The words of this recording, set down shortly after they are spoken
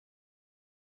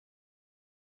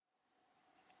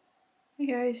Hey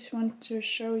guys, want to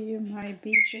show you my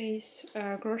BJ's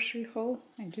grocery haul.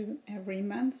 I do every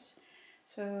month,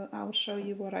 so I'll show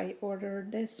you what I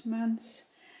ordered this month.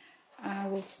 I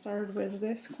will start with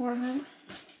this corner.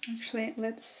 Actually,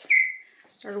 let's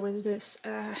start with this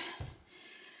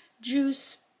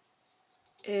juice.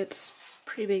 It's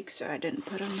pretty big, so I didn't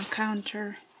put it on the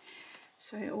counter.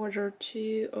 So I ordered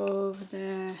 2 of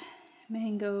the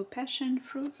mango passion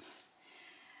fruit,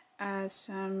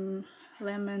 some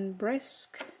lemon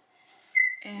brisk,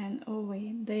 and oh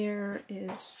wait, there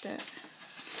is the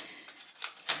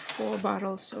 4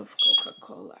 bottles of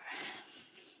Coca-Cola.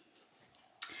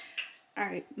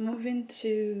 Alright, moving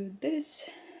to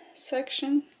this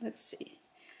section. Let's see,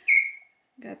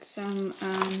 got some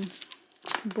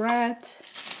bread,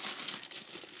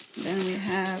 then we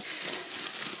have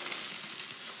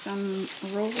some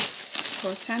rolls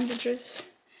for sandwiches.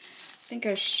 I think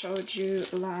I showed you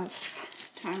last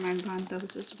time I got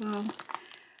those as well.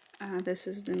 This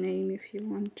is the name if you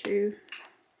want to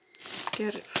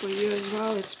get it for you as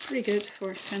well. It's pretty good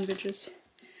for sandwiches.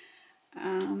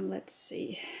 Let's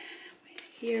see.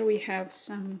 Here we have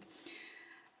some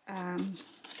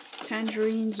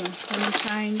tangerines or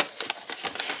clementines.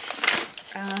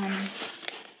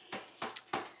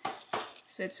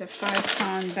 So it's a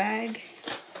 5-pound bag.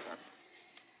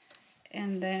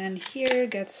 And then here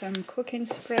got some cooking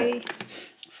spray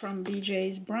from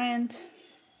BJ's brand.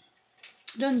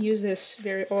 Don't use this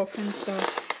very often, so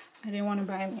I didn't want to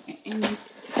buy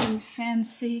anything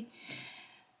fancy.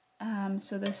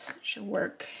 So this should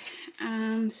work.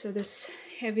 So this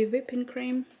heavy whipping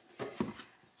cream,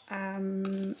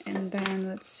 and then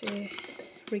let's see,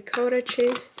 ricotta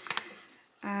cheese.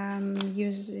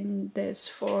 Using this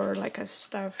for like a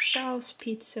stuffed shells,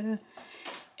 pizza,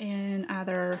 and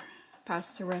other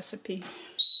pasta recipe.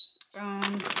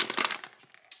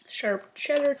 Sharp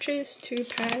cheddar cheese, 2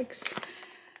 packs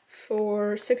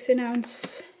for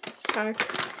 16-ounce pack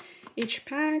each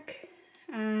pack.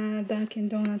 Dunkin'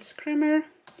 Donuts creamer.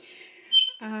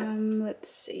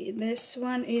 Let's see, this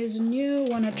one is new.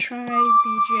 Wanna try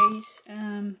BJ's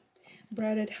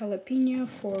breaded jalapeno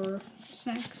for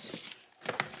snacks.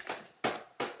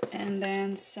 And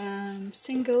then some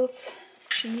singles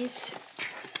cheese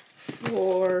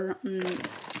for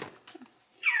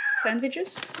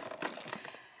sandwiches.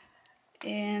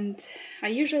 And I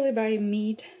usually buy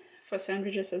meat for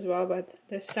sandwiches as well, but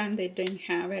this time they didn't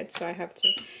have it, so I have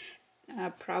to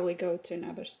probably go to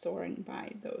another store and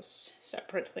buy those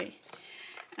separately.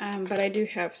 But I do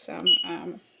have some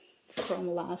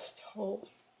from last haul,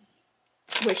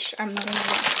 which I'm not in a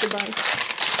rush to buy.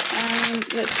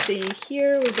 Let's see,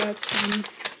 here we got some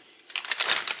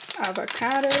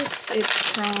avocados. It's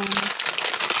from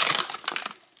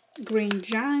Green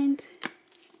Giant,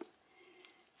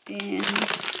 and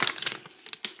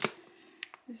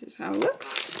this is how it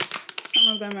looks. Some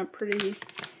of them are pretty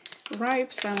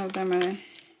ripe, some of them are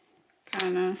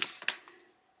kind of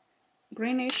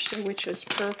greenish, so which is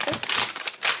perfect.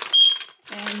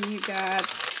 And you got,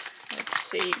 let's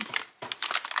see,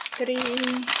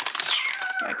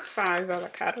 5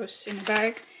 avocados in a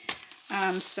bag.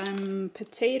 Some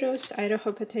potatoes,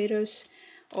 Idaho potatoes.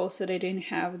 Also, they didn't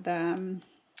have the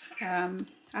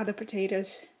other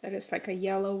potatoes that is like a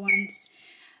yellow ones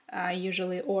I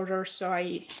usually order, so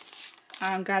I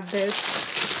got this.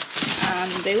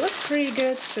 They look pretty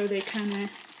good, so they kind of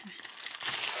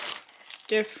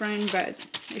different, but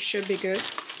it should be good.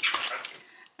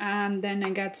 Then I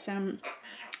got some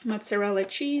mozzarella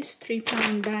cheese,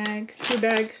 3-pound bag, 2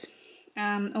 bags.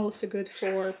 Also good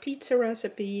for pizza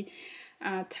recipe,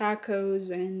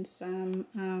 tacos, and some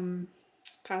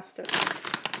pasta.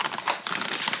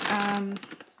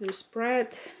 So there's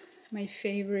bread, my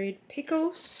favorite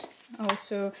pickles.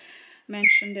 Also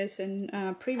mentioned this in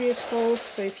previous hauls,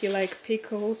 so if you like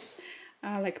pickles,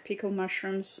 like pickled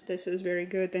mushrooms, this is very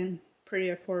good and pretty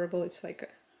affordable. It's like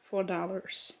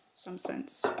 $4 some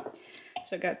cents.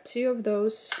 So I got 2 of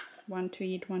those, 1 to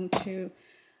eat, 1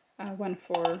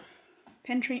 for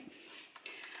pantry.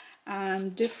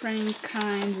 Different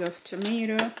kinds of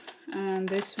tomato.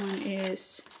 This one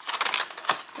is,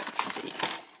 let's see,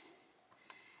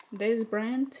 this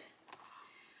brand.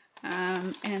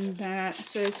 And that,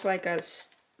 so it's like a,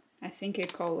 I think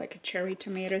it called like a cherry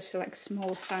tomato, so like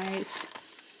small size.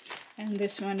 And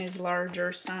this one is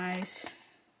larger size.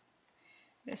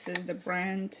 This is the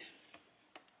brand.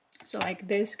 So like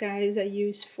this, guys, I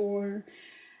use for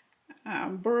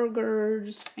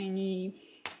burgers, any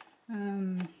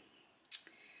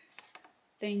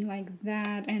thing like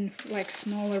that, and like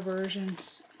smaller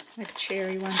versions, like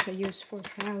cherry ones, I use for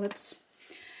salads.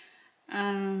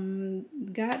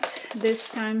 Got this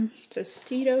time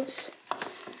Tostitos.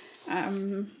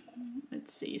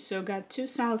 Let's see, so got 2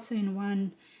 salsa and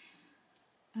 1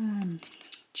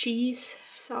 cheese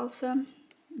salsa.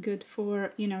 Good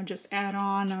for, you know, just add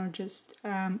on or just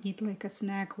eat like a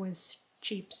snack with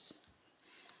chips.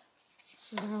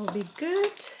 So that'll be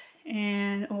good.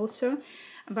 And also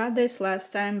about this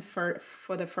last time, for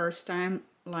the first time,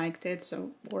 liked it,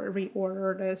 so or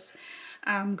reorder this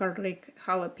garlic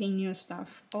jalapeno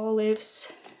stuff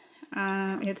olives.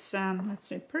 It's let's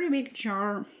say pretty big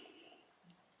jar.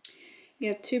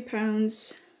 Get 2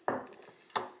 pounds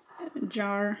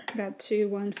jar. Got 2,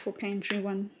 1 for pantry,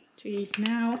 1 to eat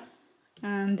now.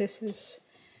 This is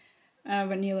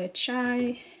vanilla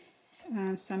chai,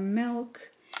 some milk.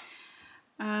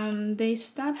 They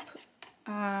stopped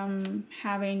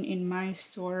having in my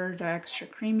store the extra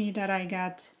creamy that I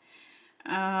got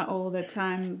all the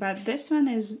time, but this one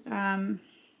is I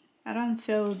don't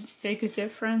feel big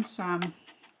difference, so I'm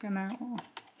gonna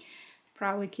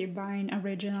probably keep buying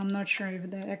original. I'm not sure if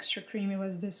the extra creamy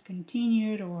was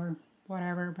discontinued or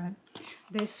whatever, but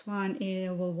this one, it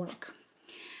will work.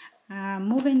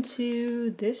 Moving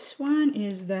to this one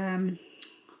is the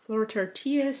flour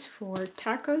tortillas for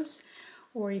tacos,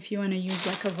 or if you want to use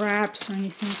like a wraps or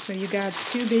anything. So you got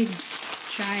 2 big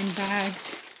giant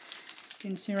bags, you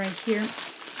can see right here,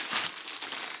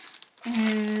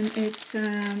 and it's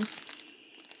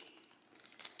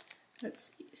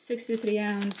that's 63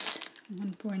 ounce,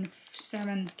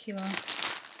 1.7 kilo.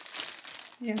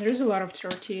 Yeah, there's a lot of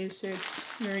tortillas, so it's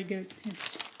very good.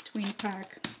 It's twin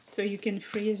pack, so you can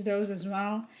freeze those as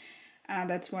well.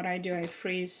 That's what I do. I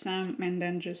freeze some and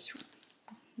then just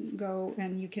go,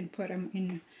 and you can put them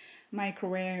in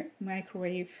microwave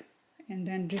and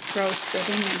then defrost it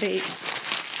and they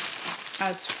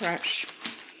as fresh.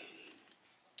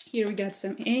 Here we got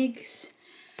some eggs,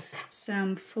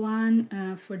 some flan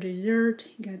for dessert.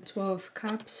 You got 12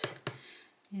 cups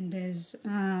in this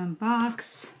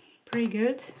box. Pretty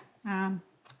good.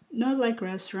 Not like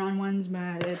restaurant ones,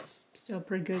 but it's still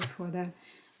pretty good for the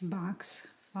box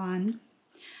fun.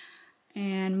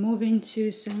 And moving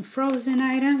to some frozen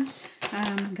items.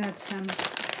 Got some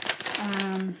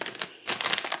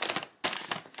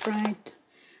fried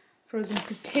frozen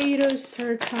potatoes,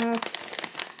 tart puffs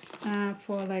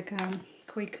for like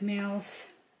quick meals.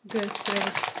 Good for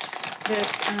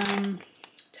this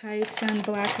Tyson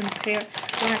black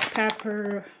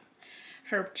pepper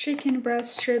herb chicken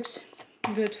breast strips.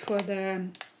 Good for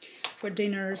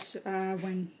dinners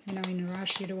when you know in a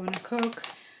rush you don't want to cook.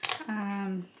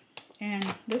 And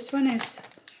this one is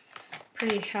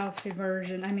pretty healthy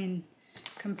version. I mean,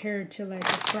 compared to like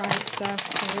the fried stuff,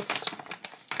 so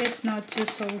it's not too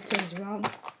salty as well,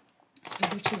 so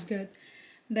which is good.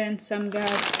 Then some got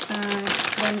some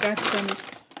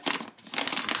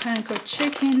panko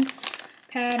chicken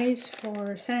patties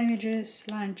for sandwiches,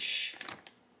 lunch,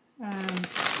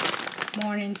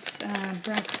 morning's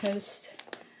breakfast.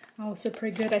 Also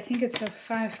pretty good. I think it's a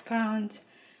 5-pound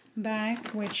bag,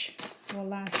 which will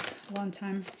last a long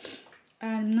time.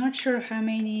 I'm not sure how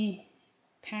many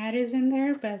patties in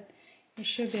there, but it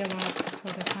should be a lot for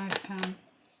the 5-pound.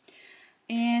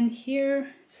 And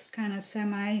here it's kind of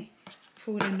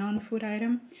semi-food and non-food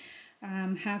item.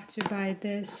 Have to buy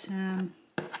this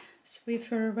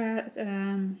Swiffer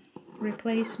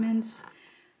replacements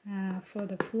for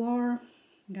the floor.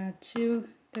 Got 2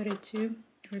 32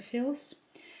 refills,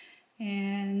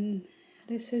 and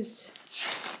this is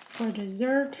for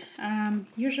dessert.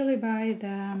 Usually buy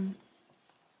the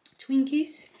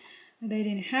Twinkies. They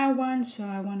didn't have one, so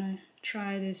I want to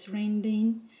try this rain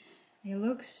bean. It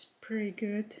looks pretty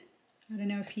good. I don't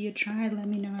know if you tried, let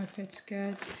me know if it's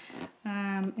good.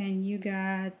 And you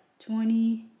got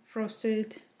 20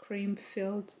 frosted cream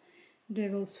filled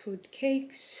devil's food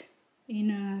cakes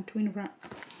in a twin wrap.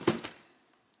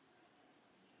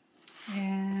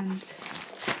 And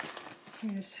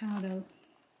here's how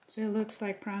so it looks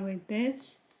like probably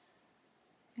this,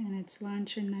 and it's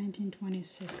launched in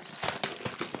 1926.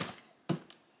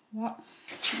 Well,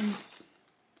 it's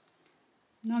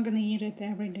not gonna eat it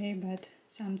every day, but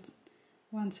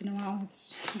once in a while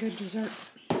it's good dessert.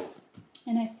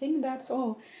 And I think that's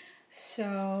all.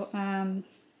 So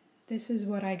this is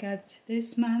what I got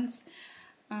this month.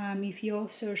 If you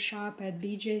also shop at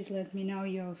BJ's, let me know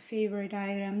your favorite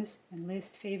items and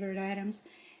list favorite items,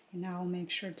 and I'll make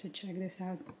sure to check this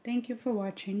out. Thank you for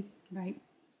watching. Bye.